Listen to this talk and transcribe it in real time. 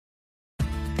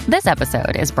This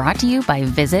episode is brought to you by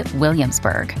Visit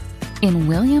Williamsburg. In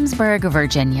Williamsburg,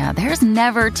 Virginia, there's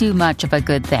never too much of a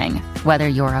good thing. Whether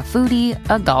you're a foodie,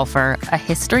 a golfer, a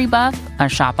history buff, a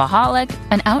shopaholic,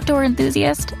 an outdoor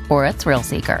enthusiast, or a thrill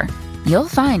seeker, you'll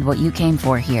find what you came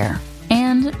for here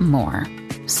and more.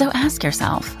 So ask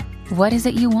yourself, what is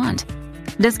it you want?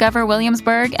 Discover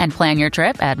Williamsburg and plan your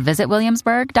trip at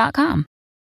visitwilliamsburg.com.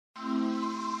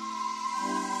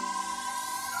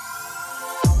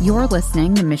 You're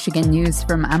listening to Michigan News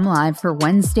from MLive for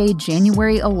Wednesday,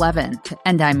 January 11th,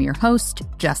 and I'm your host,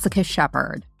 Jessica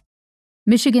Shepard.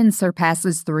 Michigan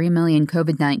surpasses 3 million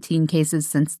COVID-19 cases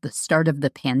since the start of the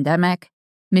pandemic.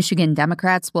 Michigan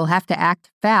Democrats will have to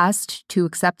act fast to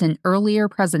accept an earlier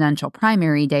presidential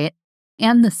primary date,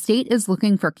 and the state is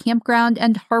looking for campground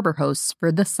and harbor hosts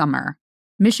for the summer.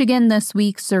 Michigan this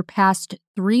week surpassed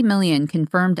 3 million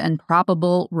confirmed and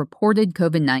probable reported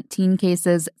COVID-19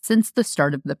 cases since the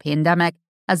start of the pandemic,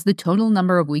 as the total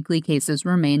number of weekly cases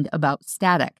remained about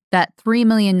static. That 3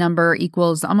 million number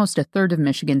equals almost a third of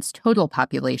Michigan's total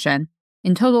population.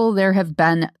 In total, there have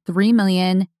been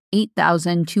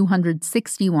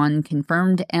 3,008,261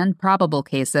 confirmed and probable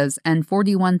cases and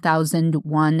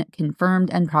 41,001 confirmed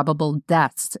and probable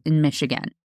deaths in Michigan.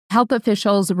 Health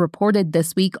officials reported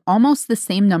this week almost the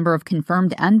same number of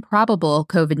confirmed and probable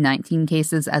COVID-19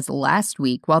 cases as last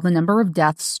week, while the number of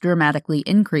deaths dramatically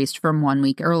increased from 1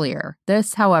 week earlier.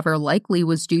 This, however, likely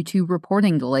was due to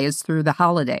reporting delays through the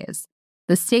holidays.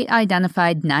 The state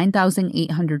identified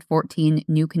 9,814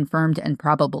 new confirmed and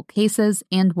probable cases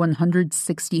and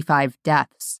 165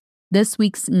 deaths. This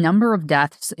week's number of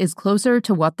deaths is closer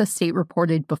to what the state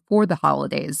reported before the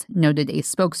holidays, noted a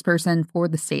spokesperson for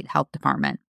the state health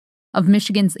department. Of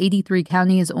Michigan's 83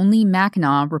 counties, only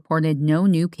Mackinac reported no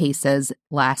new cases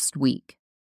last week.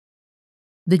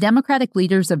 The Democratic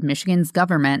leaders of Michigan's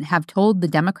government have told the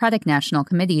Democratic National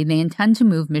Committee they intend to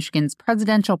move Michigan's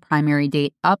presidential primary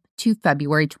date up to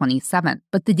February 27th,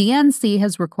 but the DNC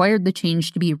has required the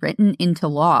change to be written into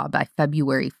law by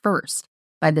February 1st.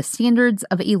 By the standards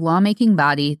of a lawmaking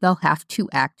body, they'll have to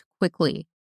act quickly.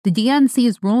 The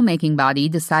DNC's rulemaking body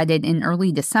decided in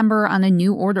early December on a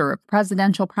new order of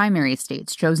presidential primary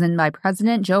states chosen by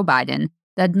President Joe Biden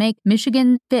that'd make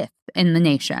Michigan fifth in the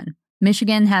nation.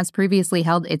 Michigan has previously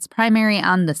held its primary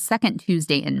on the second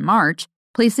Tuesday in March,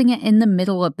 placing it in the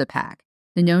middle of the pack.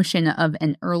 The notion of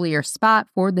an earlier spot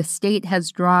for the state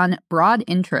has drawn broad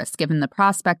interest given the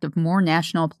prospect of more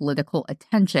national political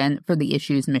attention for the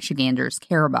issues Michiganders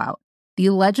care about. The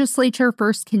legislature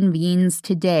first convenes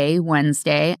today,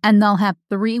 Wednesday, and they'll have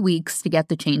 3 weeks to get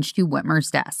the change to Whitmer's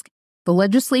desk. The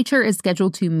legislature is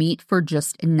scheduled to meet for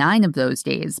just 9 of those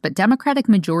days, but Democratic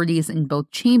majorities in both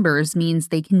chambers means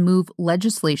they can move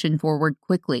legislation forward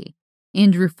quickly.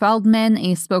 Andrew Feldman,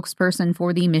 a spokesperson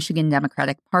for the Michigan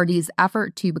Democratic Party's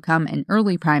effort to become an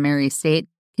early primary state,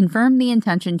 confirmed the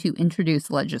intention to introduce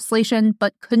legislation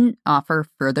but couldn't offer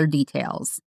further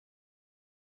details.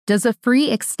 Does a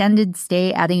free extended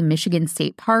stay at a Michigan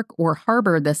state park or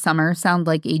harbor this summer sound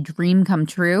like a dream come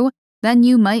true? Then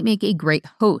you might make a great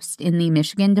host in the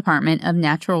Michigan Department of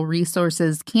Natural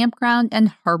Resources Campground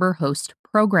and Harbor Host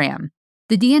program.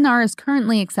 The DNR is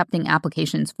currently accepting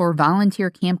applications for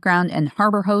volunteer campground and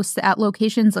harbor hosts at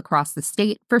locations across the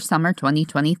state for summer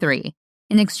 2023.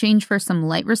 In exchange for some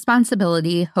light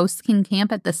responsibility, hosts can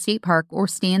camp at the state park or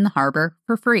stay in the harbor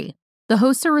for free. The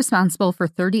hosts are responsible for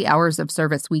 30 hours of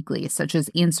service weekly, such as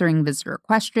answering visitor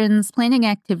questions, planning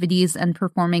activities, and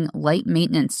performing light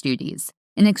maintenance duties.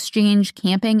 In exchange,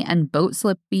 camping and boat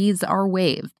slip fees are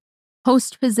waived.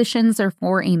 Host positions are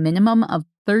for a minimum of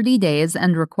 30 days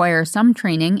and require some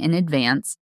training in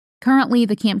advance. Currently,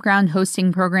 the campground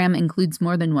hosting program includes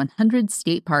more than 100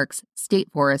 state parks, state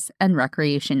forests, and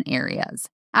recreation areas.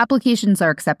 Applications are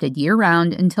accepted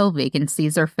year-round until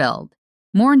vacancies are filled.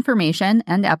 More information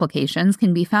and applications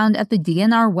can be found at the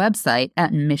DNR website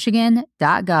at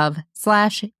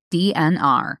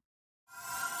michigan.gov/DNR.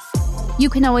 You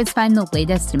can always find the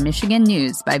latest Michigan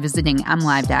news by visiting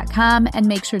mlive.com and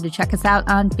make sure to check us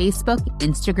out on Facebook,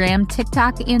 Instagram,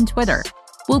 TikTok, and Twitter.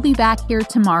 We'll be back here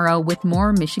tomorrow with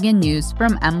more Michigan news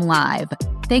from MLive.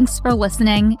 Thanks for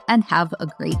listening and have a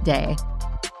great day.